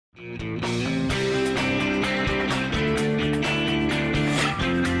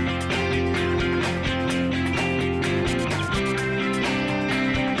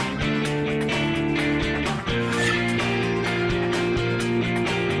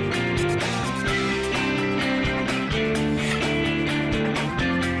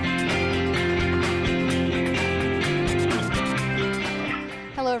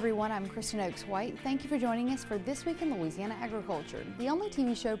I'm Kristen Oaks White. Thank you for joining us for This Week in Louisiana Agriculture, the only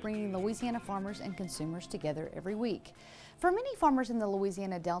TV show bringing Louisiana farmers and consumers together every week. For many farmers in the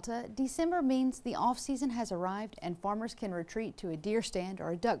Louisiana Delta, December means the off-season has arrived and farmers can retreat to a deer stand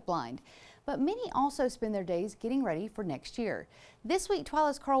or a duck blind. But many also spend their days getting ready for next year. This week,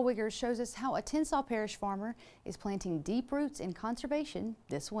 TWILA's Carl Wiggers shows us how a Tensas Parish farmer is planting deep roots in conservation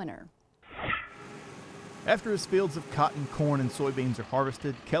this winter. After his fields of cotton, corn, and soybeans are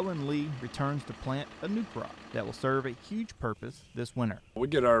harvested, Kellen Lee returns to plant a new crop that will serve a huge purpose this winter. We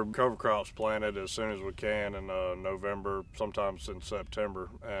get our cover crops planted as soon as we can in November, sometimes in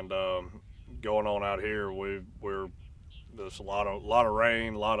September. And going on out here, there's a lot of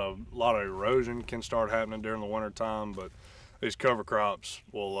rain, a lot of erosion can start happening during the winter time. But these cover crops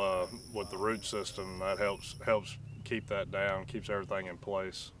will, with the root system, that helps keep that down, keeps everything in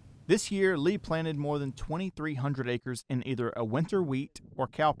place. This year, Lee planted more than 2,300 acres in either a winter wheat or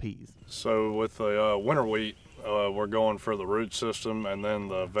cowpeas. So with the winter wheat, we're going for the root system, and then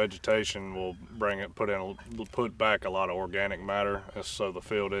the vegetation will put back a lot of organic matter, so the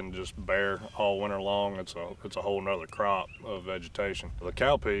field isn't just bare all winter long. It's a whole nother crop of vegetation. The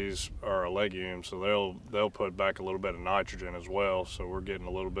cowpeas are a legume, so they'll put back a little bit of nitrogen as well. So we're getting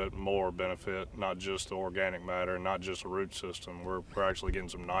a little bit more benefit, not just the organic matter, not just the root system. We're actually getting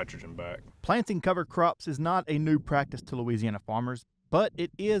some nitrogen back. Planting cover crops is not a new practice to Louisiana farmers, but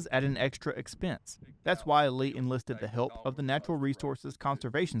it is at an extra expense. That's why Lee enlisted the help of the Natural Resources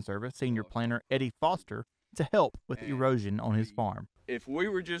Conservation Service senior planner Eddie Foster to help with erosion on his farm. If we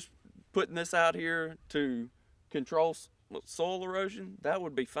were just putting this out here to control soil erosion, that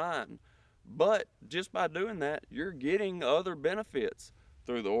would be fine. But just by doing that, you're getting other benefits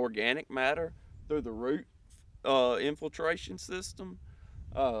through the organic matter, through the root infiltration system.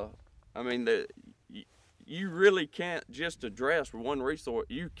 You really can't just address one resource.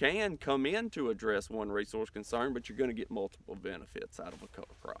 You can come in to address one resource concern, but you're going to get multiple benefits out of a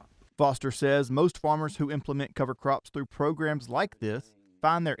cover crop. Foster says most farmers who implement cover crops through programs like this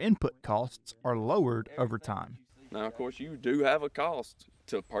find their input costs are lowered over time. Now, of course, you do have a cost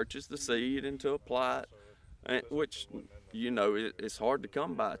to purchase the seed and to apply it, which, it's hard to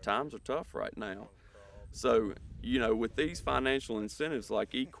come by. Times are tough right now. So, with these financial incentives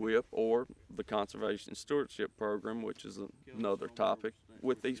like EQIP or the Conservation Stewardship Program, which is another topic,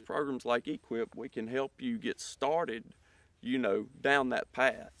 with these programs like EQIP, we can help you get started, down that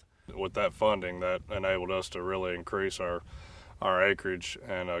path. With that funding, that enabled us to really increase our acreage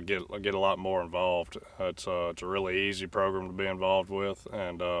and get a lot more involved. It's a really easy program to be involved with,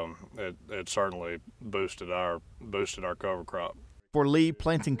 and it certainly boosted our cover crop. For Lee,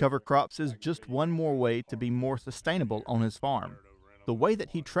 planting cover crops is just one more way to be more sustainable on his farm. The way that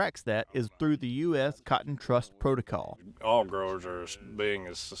he tracks that is through the U.S. Cotton Trust Protocol. All growers are being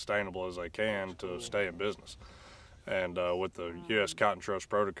as sustainable as they can to stay in business. And with the U.S. Cotton Trust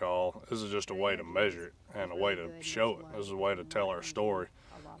Protocol, this is just a way to measure it and a way to show it. This is a way to tell our story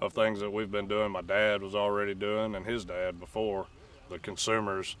of things that we've been doing, my dad was already doing, and his dad before. The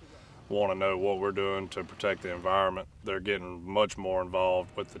consumers want to know what we're doing to protect the environment. They're getting much more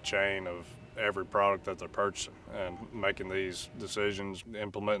involved with the chain of every product that they're purchasing, and making these decisions,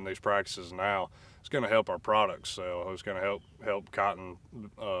 implementing these practices now. It's going to help our products sell. It's going to help cotton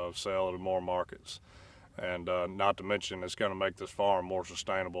sell at more markets. And not to mention, it's going to make this farm more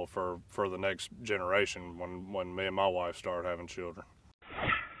sustainable for the next generation when me and my wife start having children.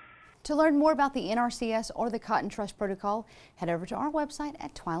 To learn more about the NRCS or the Cotton Trust Protocol, head over to our website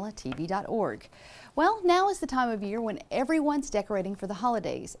at twilatv.org. Well, now is the time of year when everyone's decorating for the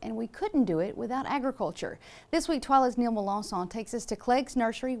holidays, and we couldn't do it without agriculture. This week, TWILA's Neil Melanson takes us to Clegg's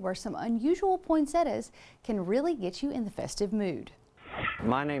Nursery, where some unusual poinsettias can really get you in the festive mood.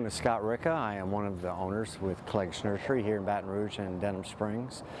 My name is Scott Ricca. I am one of the owners with Clegg's Nursery here in Baton Rouge and Denham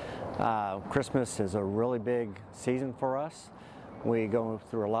Springs. Christmas is a really big season for us. We go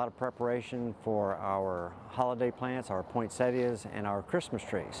through a lot of preparation for our holiday plants, our poinsettias, and our Christmas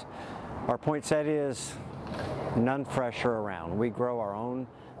trees. Our poinsettias, none fresher around. We grow our own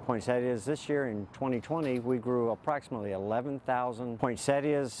poinsettias. This year in 2020, we grew approximately 11,000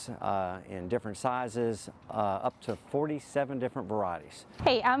 poinsettias in different sizes, up to 47 different varieties.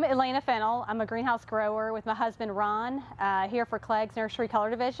 Hey, I'm Elena Fennell. I'm a greenhouse grower with my husband Ron here for Clegg's Nursery Color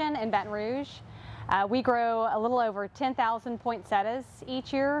Division in Baton Rouge. We grow a little over 10,000 poinsettias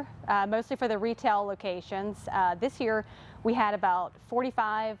each year, mostly for the retail locations. This year we had about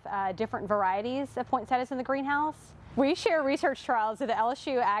 45 different varieties of poinsettias in the greenhouse. We share research trials at the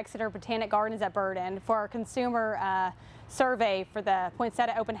LSU Ag Center Botanic Gardens at Burden for our consumer survey for the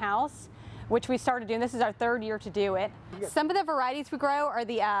Poinsettia Open House. which we started doing. This is our 3rd year to do it. Some of the varieties we grow are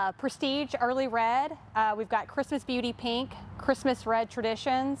the Prestige Early Red. We've got Christmas Beauty Pink, Christmas Red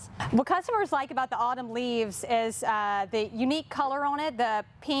Traditions. What customers like about the autumn leaves is the unique color on it, the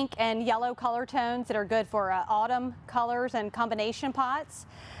pink and yellow color tones that are good for autumn colors and combination pots.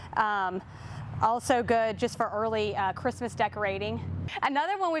 Also good just for early Christmas decorating.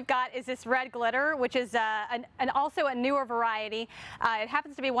 Another one we've got is this red glitter, which is also a newer variety. It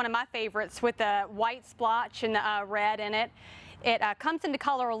happens to be one of my favorites with the white splotch and the red in it. It comes into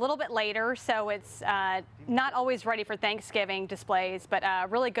color a little bit later, so it's not always ready for Thanksgiving displays, but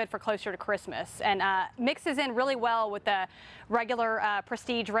really good for closer to Christmas, and mixes in really well with the regular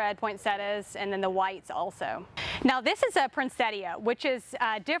Prestige Red poinsettias and then the whites also. Now this is a poinsettia, which is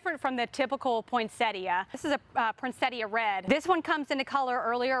different from the typical poinsettia. This is a poinsettia red. This one comes into color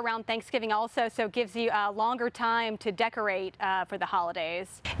earlier around Thanksgiving also, so it gives you a longer time to decorate for the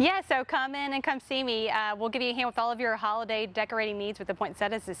holidays. Yeah, so come in and come see me. We'll give you a hand with all of your holiday decorating needs with the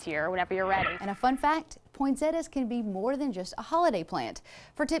poinsettias this year, whenever you're ready. And a fun fact, poinsettias can be more than just a holiday plant.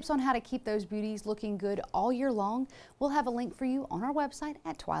 For tips on how to keep those beauties looking good all year long, we'll have a link for you on our website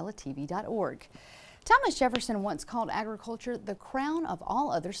at twilatv.org. Thomas Jefferson once called agriculture the crown of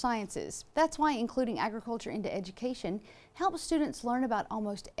all other sciences. That's why including agriculture into education helps students learn about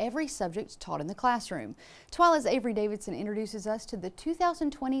almost every subject taught in the classroom. TWILA's Avery Davidson introduces us to the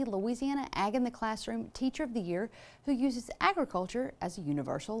 2020 Louisiana Ag in the Classroom Teacher of the Year, who uses agriculture as a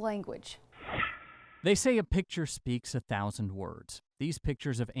universal language. They say a picture speaks 1,000 words. These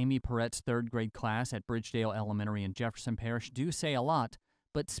pictures of Amy Perret's 3rd grade class at Bridgedale Elementary in Jefferson Parish do say a lot,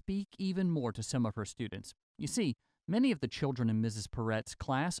 but speak even more to some of her students. You see, many of the children in Mrs. Perret's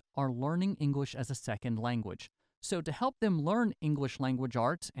class are learning English as a second language. So to help them learn English language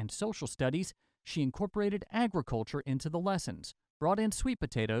arts and social studies, she incorporated agriculture into the lessons, brought in sweet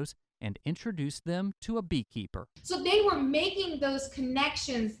potatoes, and introduced them to a beekeeper. So they were making those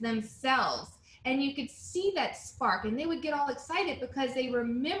connections themselves, and you could see that spark, and they would get all excited because they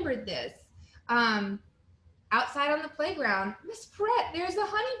remembered this. Outside on the playground, Miss Perrette, there's a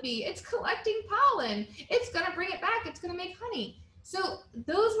honeybee. It's collecting pollen. It's gonna bring it back. It's gonna make honey. So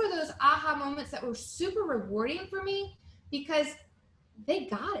those were those aha moments that were super rewarding for me because they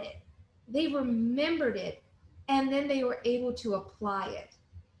got it. They remembered it, and then they were able to apply it.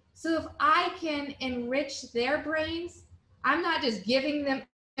 So if I can enrich their brains, I'm not just giving them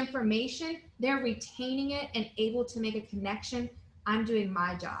information, they're retaining it and able to make a connection. I'm doing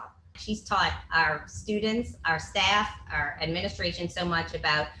my job. She's taught our students, our staff, our administration so much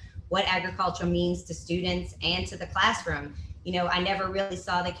about what agriculture means to students and to the classroom. You know, I never really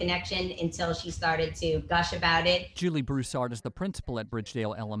saw the connection until she started to gush about it. Julie Broussard is the principal at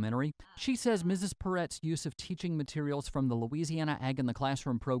Bridgedale Elementary. She says Mrs. Perret's use of teaching materials from the Louisiana Ag in the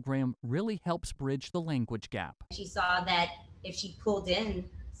Classroom program really helps bridge the language gap. She saw that if she pulled in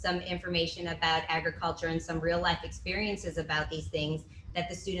some information about agriculture and some real life experiences about these things, that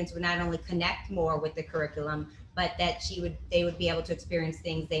the students would not only connect more with the curriculum, but that they would be able to experience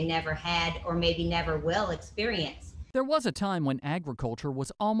things they never had or maybe never will experience. There was a time when agriculture was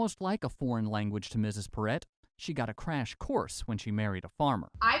almost like a foreign language to Mrs. Perrette. She got a crash course when she married a farmer.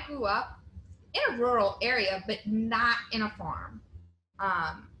 I grew up in a rural area, but not in a farm.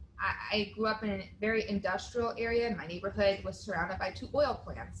 I grew up in a very industrial area. My neighborhood was surrounded by 2 oil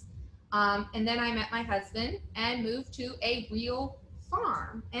plants. And then I met my husband and moved to a real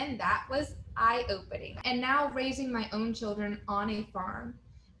farm, and that was eye-opening. And now raising my own children on a farm,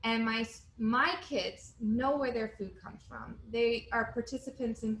 and my kids know where their food comes from. They are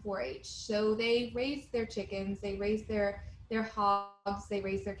participants in 4-H, so they raise their chickens, they raise their hogs, they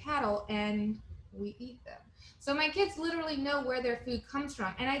raise their cattle, and we eat them. So my kids literally know where their food comes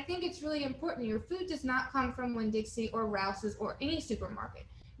from, and I think it's really important. Your food does not come from Winn-Dixie or Rouse's or any supermarket.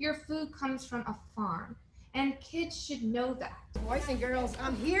 Your food comes from a farm. And kids should know that. Boys and girls,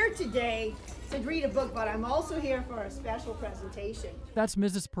 I'm here today to read a book, but I'm also here for a special presentation. That's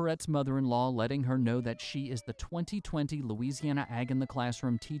Mrs. Perret's mother-in-law letting her know that she is the 2020 Louisiana Ag in the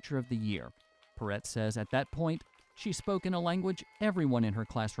Classroom Teacher of the Year. Perrette says at that point, she spoke in a language everyone in her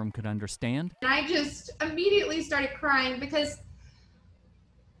classroom could understand. And I just immediately started crying because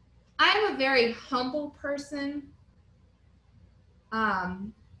I'm a very humble person.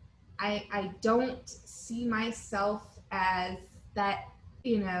 I don't see myself as that,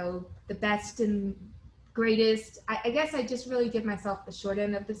 the best and greatest. I guess I just really give myself the short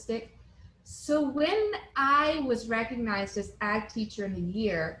end of the stick. So when I was recognized as Ag Teacher in the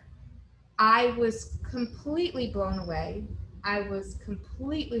Year, I was completely blown away. I was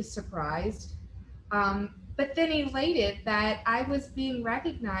completely surprised. But but then elated that I was being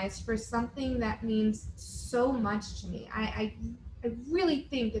recognized for something that means so much to me. I really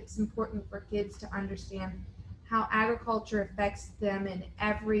think it's important for kids to understand how agriculture affects them in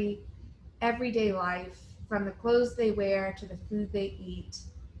everyday life, from the clothes they wear to the food they eat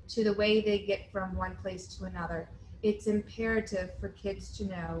to the way they get from one place to another. It's imperative for kids to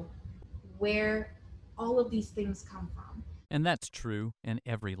know where all of these things come from. And that's true in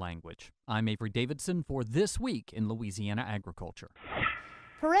every language. I'm Avery Davidson for This Week in Louisiana Agriculture.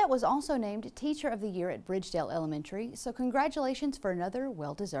 Perrette was also named Teacher of the Year at Bridgedale Elementary, so congratulations for another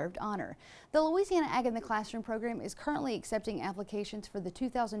well-deserved honor. The Louisiana Ag in the Classroom program is currently accepting applications for the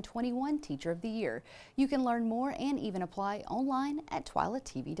 2021 Teacher of the Year. You can learn more and even apply online at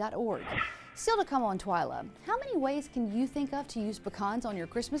twilatv.org. Still to come on TWILA, how many ways can you think of to use pecans on your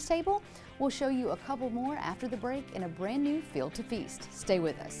Christmas table? We'll show you a couple more after the break in a brand new Field to Feast. Stay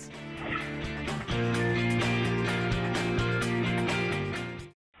with us.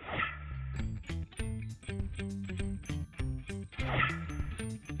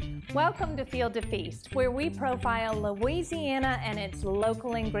 Welcome to Field to Feast, where we profile Louisiana and its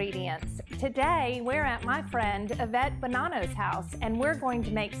local ingredients. Today, we're at my friend Yvette Bonanno's house, and we're going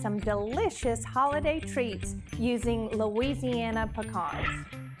to make some delicious holiday treats using Louisiana pecans.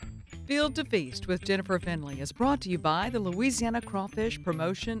 Field to Feast with Jennifer Finley is brought to you by the Louisiana Crawfish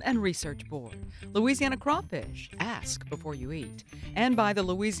Promotion and Research Board, Louisiana Crawfish, ask before you eat, and by the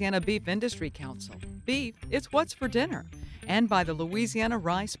Louisiana Beef Industry Council, beef, it's what's for dinner, and by the Louisiana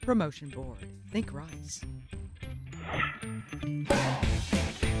Rice Promotion Board, think rice.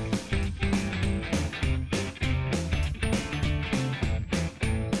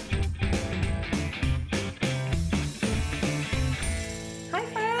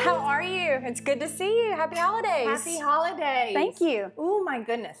 How are you? It's good to see you. Happy holidays. Happy holidays. Thank you. Oh my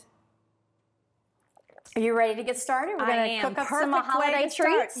goodness. Are you ready to get started? We're going to cook up some holiday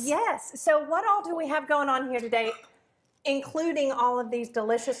treats. Yes. So what all do we have going on here today, including all of these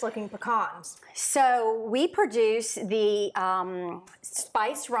delicious looking pecans? So we produce the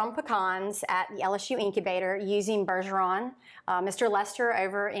spiced rum pecans at the LSU incubator using Bergeron. Mr. Lester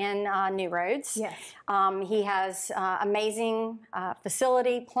over in New Roads. Yes. He has amazing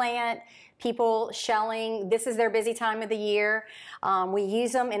facility, plant, people shelling. This is their busy time of the year. We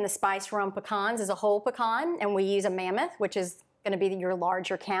use them in the spiced rum pecans as a whole pecan, and we use a mammoth, which is going to be your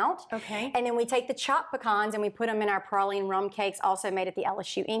larger count. Okay. And then we take the chopped pecans and we put them in our praline rum cakes, also made at the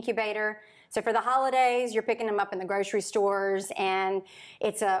LSU incubator. So for the holidays, you're picking them up in the grocery stores, and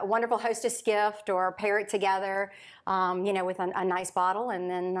it's a wonderful hostess gift, or pair it together, you know, with a nice bottle, and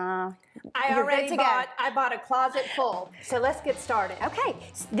then I bought a closet full. So let's get started. Okay,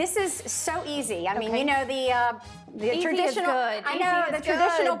 this is so easy. I mean, you know, the Easy traditional. is good. I know Easy the is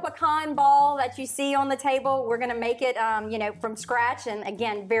traditional good. pecan ball that you see on the table. We're going to make it, you know, from scratch, and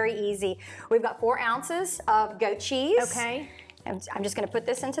again, very easy. We've got 4 ounces of goat cheese. Okay. And I'm just going to put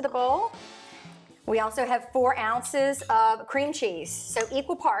this into the bowl. We also have 4 ounces of cream cheese, so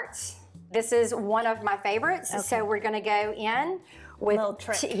equal parts. This is one of my favorites. Okay. So we're going to go in with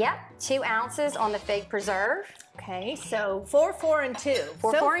 2 ounces on the fig preserve. Okay, so 4, 4, and 2.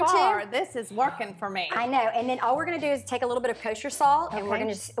 4, so 4, and 2. far, this is working for me. I know, and then all we're going to do is take a little bit of kosher salt, and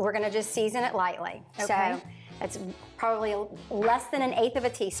Okay. we're going to just season it lightly. Okay. So it's probably less than 1/8 of a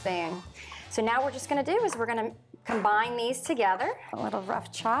teaspoon. So now we're just going to do is we're going to combine these together. A little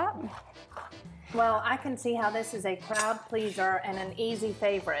rough chop. Well, I can see how this is a crowd pleaser and an easy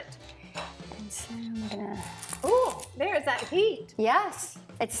favorite. And so I'm gonna. Ooh, there's that heat. Yes,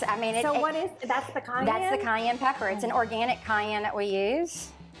 it's. I mean, So what is that's the cayenne? That's the cayenne pepper. It's an organic cayenne that we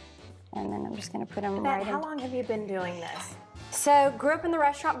use. And then I'm just going to put them right in. How long have you been doing this? So grew up in the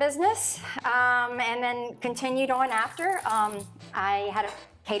restaurant business, and then continued on after. I had a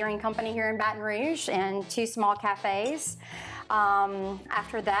catering company here in Baton Rouge and 2 small cafes.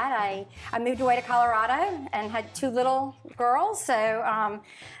 After that, I moved away to Colorado and had 2 little girls, so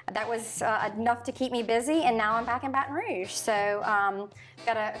that was enough to keep me busy, and now I'm back in Baton Rouge. So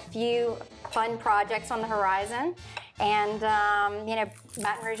got a few fun projects on the horizon, and you know,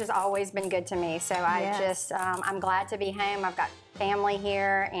 Baton Rouge has always been good to me, so I'm glad to be home. I've got family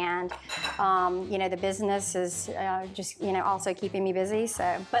here, and you know, the business is just, you know, also keeping me busy. So,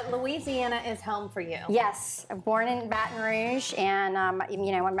 but Louisiana is home for you. Yes, I'm born in Baton Rouge, and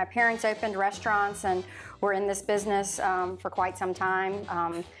you know, when my parents opened restaurants and we're in this business for quite some time.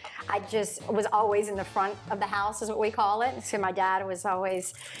 I just was always in the front of the house, is what we call it. So my dad was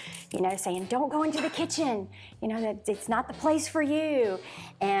always, you know, saying, don't go into the kitchen. You know, that it's not the place for you.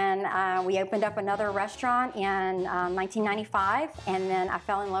 And we opened up another restaurant in 1995, and then I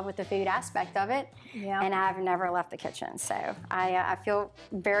fell in love with the food aspect of it. Yeah. And I've never left the kitchen. So I feel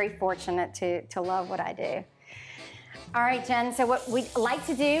very fortunate to love what I do. All right, Jen, so what we like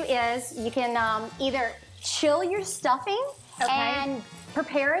to do is you can either chill your stuffing and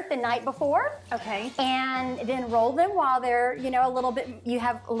prepare it the night before. Okay. And then roll them while they're, you know, you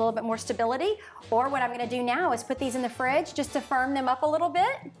have a little bit more stability. Or what I'm gonna do now is put these in the fridge just to firm them up a little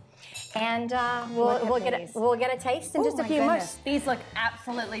bit. And we'll get a taste in just a few months. These look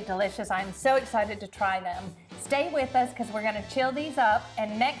absolutely delicious. I'm so excited to try them. Stay with us because we're going to chill these up,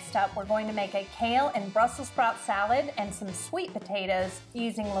 and next up we're going to make a kale and Brussels sprout salad and some sweet potatoes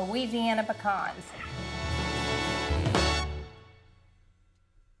using Louisiana pecans.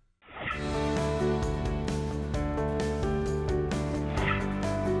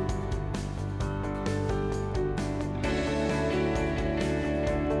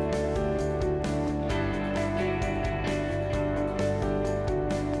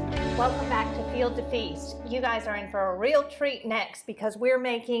 Welcome back to Field to Feast. You guys are in for a real treat next because we're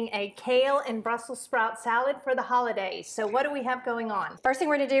making a kale and Brussels sprout salad for the holidays. So what do we have going on? First thing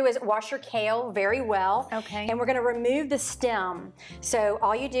we're gonna do is wash your kale very well. Okay. And we're gonna remove the stem. So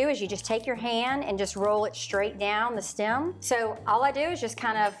all you do is you just take your hand and just roll it straight down the stem. So all I do is just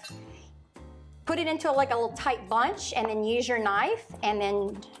kind of put it into like a little tight bunch and then use your knife and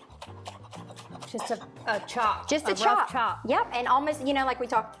then just a chop. Just a rough chop. Yep, and almost, you know, like we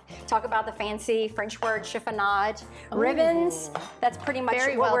talk about the fancy French word chiffonade. Ribbons, that's pretty much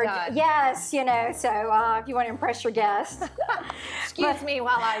Very what well we're done. Yes, you know, so if you want to impress your guests. Excuse me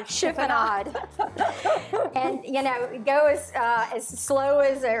while I chiffonade. And, you know, go as slow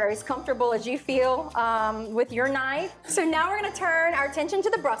as or as comfortable as you feel with your knife. So now we're going to turn our attention to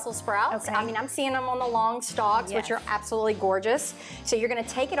the Brussels sprouts. Okay. I mean, I'm seeing them on the long stalks, which are absolutely gorgeous. So you're going to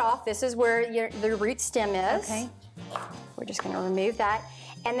take it off. This is where the root stem is. Okay. We're just going to remove that.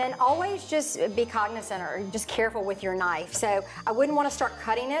 And then always just be cognizant or just careful with your knife. So I wouldn't want to start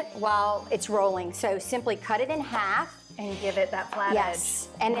cutting it while it's rolling. So simply cut it in half. And give it that flat edge. Yes,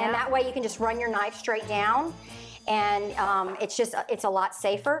 and then that way you can just run your knife straight down. And it's a lot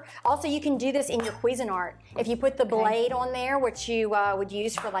safer. Also, you can do this in your Cuisinart. If you put the blade on there, which you would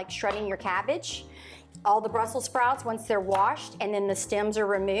use for like shredding your cabbage, all the Brussels sprouts, once they're washed and then the stems are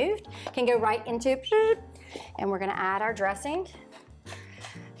removed, can go right into, and we're gonna add our dressing.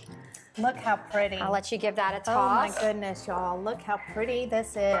 Look how pretty. I'll let you give that a toss. Oh my goodness, y'all. Look how pretty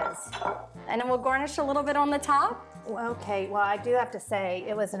this is. And then we'll garnish a little bit on the top. Okay, well, I do have to say,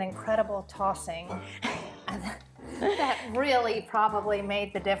 it was an incredible tossing. That really probably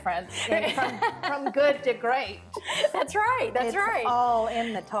made the difference from good to great. That's right, that's right. It's all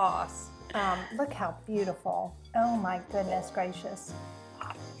in the toss. Look how beautiful. Oh my goodness gracious.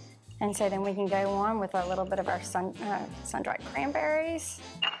 And so then we can go on with a little bit of our sun-dried cranberries.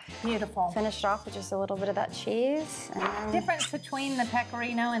 Beautiful. Finished off with just a little bit of that cheese. Difference between the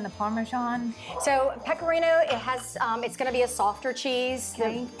pecorino and the Parmesan? So pecorino, it's going to be a softer cheese.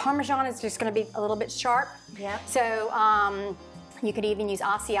 Okay. The Parmesan is just going to be a little bit sharp. Yeah. So you could even use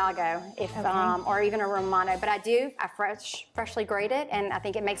Asiago or even a Romano. But I freshly grate it, and I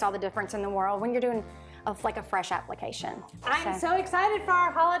think it makes all the difference in the world when you're doing like a fresh application. I'm so excited for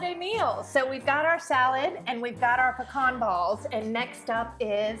our holiday meal. So we've got our salad and we've got our pecan balls, and next up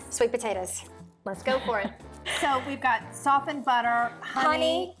is sweet potatoes. Let's go for it. So we've got softened butter,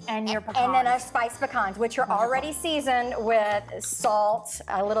 honey, and your pecans. And then our spiced pecans, which are already seasoned with salt,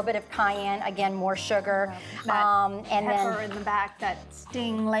 a little bit of cayenne, again, more sugar. And pepper in the back that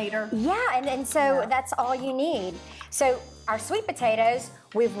sting later. Yeah, and so that's all you need. So our sweet potatoes,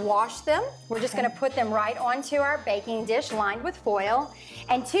 we've washed them. We're just gonna put them right onto our baking dish lined with foil.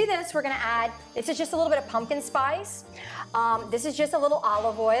 And to this, we're gonna add, this is just a little bit of pumpkin spice. This is just a little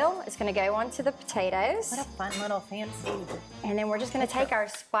olive oil. It's gonna go onto the potatoes. What a fun little fancy. And then we're just gonna take our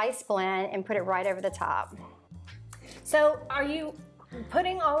spice blend and put it right over the top. So are you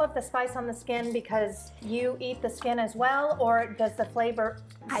putting all of the spice on the skin because you eat the skin as well, or does the flavor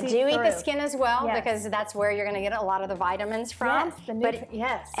I do eat the skin as well because that's where you're going to get a lot of the vitamins from.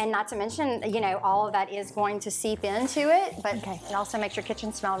 Yes, and not to mention, you know, all of that is going to seep into it, but it also makes your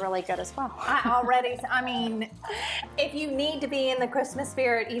kitchen smell really good as well. I mean, if you need to be in the Christmas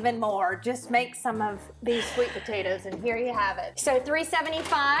spirit even more, just make some of these sweet potatoes, and here you have it. So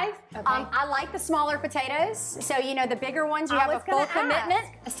 $3.75. I like the smaller potatoes. So, you know, the bigger ones, you have a full cook. commitment.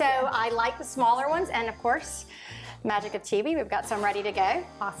 So I like the smaller ones, and of course, magic of TV, we've got some ready to go.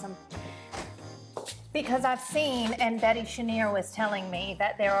 Awesome. Because I've seen, and Betty Chenier was telling me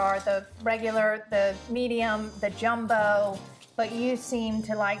that there are the regular, the medium, the jumbo, but you seem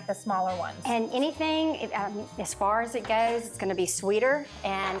to like the smaller ones. And anything, as far as it goes, it's going to be sweeter,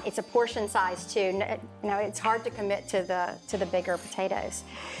 and it's a portion size too. You know, it's hard to commit to the bigger potatoes.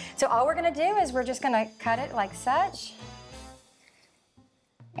 So all we're going to do is we're just going to cut it like such.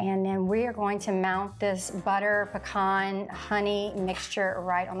 And then we are going to mount this butter, pecan, honey mixture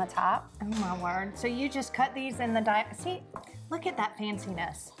right on the top. Oh my word. So you just cut these in the see, look at that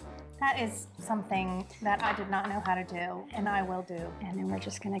fanciness. That is something that I did not know how to do, and I will do. And then we're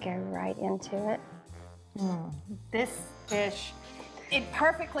just gonna go right into it. This dish, it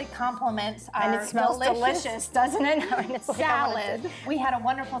perfectly complements our and it smells delicious, doesn't it? I mean, it's salad. We had a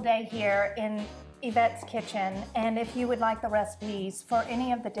wonderful day here in Yvette's Kitchen, and if you would like the recipes for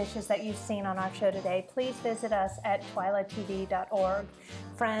any of the dishes that you've seen on our show today, please visit us at twilatv.org.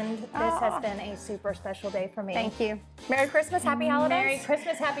 Friend, this has been a super special day for me. Thank you. Merry Christmas, happy holidays. Merry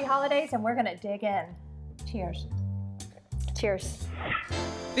Christmas, happy holidays, and we're gonna dig in. Cheers. Cheers.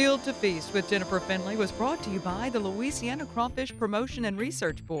 Field to Feast with Jennifer Finley was brought to you by the Louisiana Crawfish Promotion and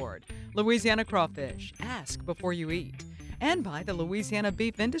Research Board. Louisiana Crawfish, ask before you eat. And by the Louisiana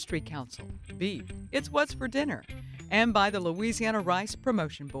Beef Industry Council. Beef, it's what's for dinner. And by the Louisiana Rice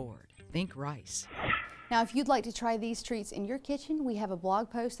Promotion Board. Think rice. Now, if you'd like to try these treats in your kitchen, we have a blog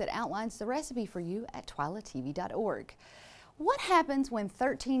post that outlines the recipe for you at twilatv.org. What happens when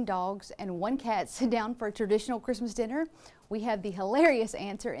 13 dogs and 1 cat sit down for a traditional Christmas dinner? We have the hilarious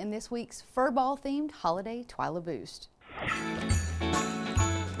answer in this week's furball-themed holiday Twila Boost.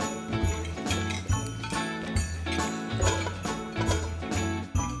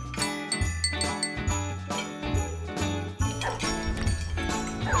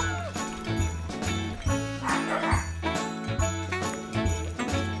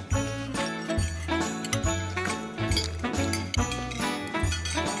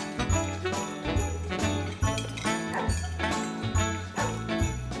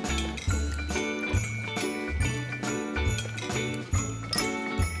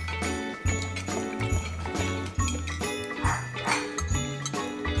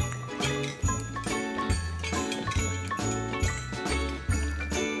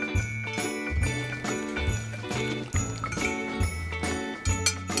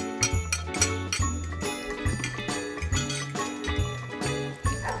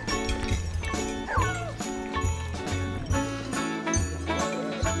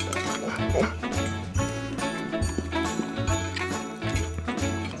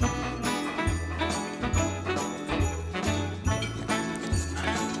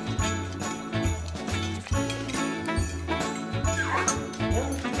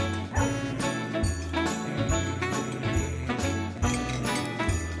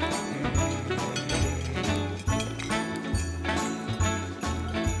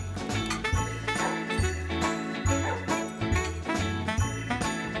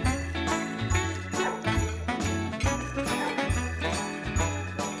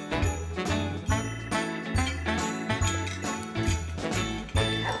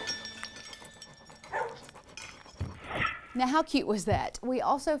 Now, how cute was that? We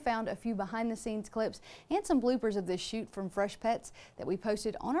also found a few behind-the-scenes clips and some bloopers of this shoot from Fresh Pets that we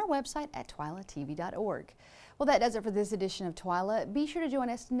posted on our website at twilatv.org. Well, that does it for this edition of Twila. Be sure to join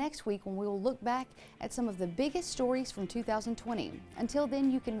us next week when we will look back at some of the biggest stories from 2020. Until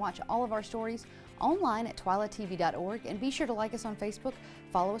then, you can watch all of our stories online at twilatv.org, and be sure to like us on Facebook,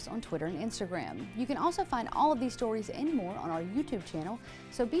 follow us on Twitter and Instagram. You can also find all of these stories and more on our YouTube channel,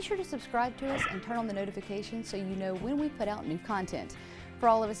 so be sure to subscribe to us and turn on the notifications so you know when we put out new content. For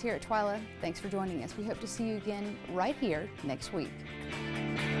all of us here at Twila, thanks for joining us. We hope to see you again right here next week.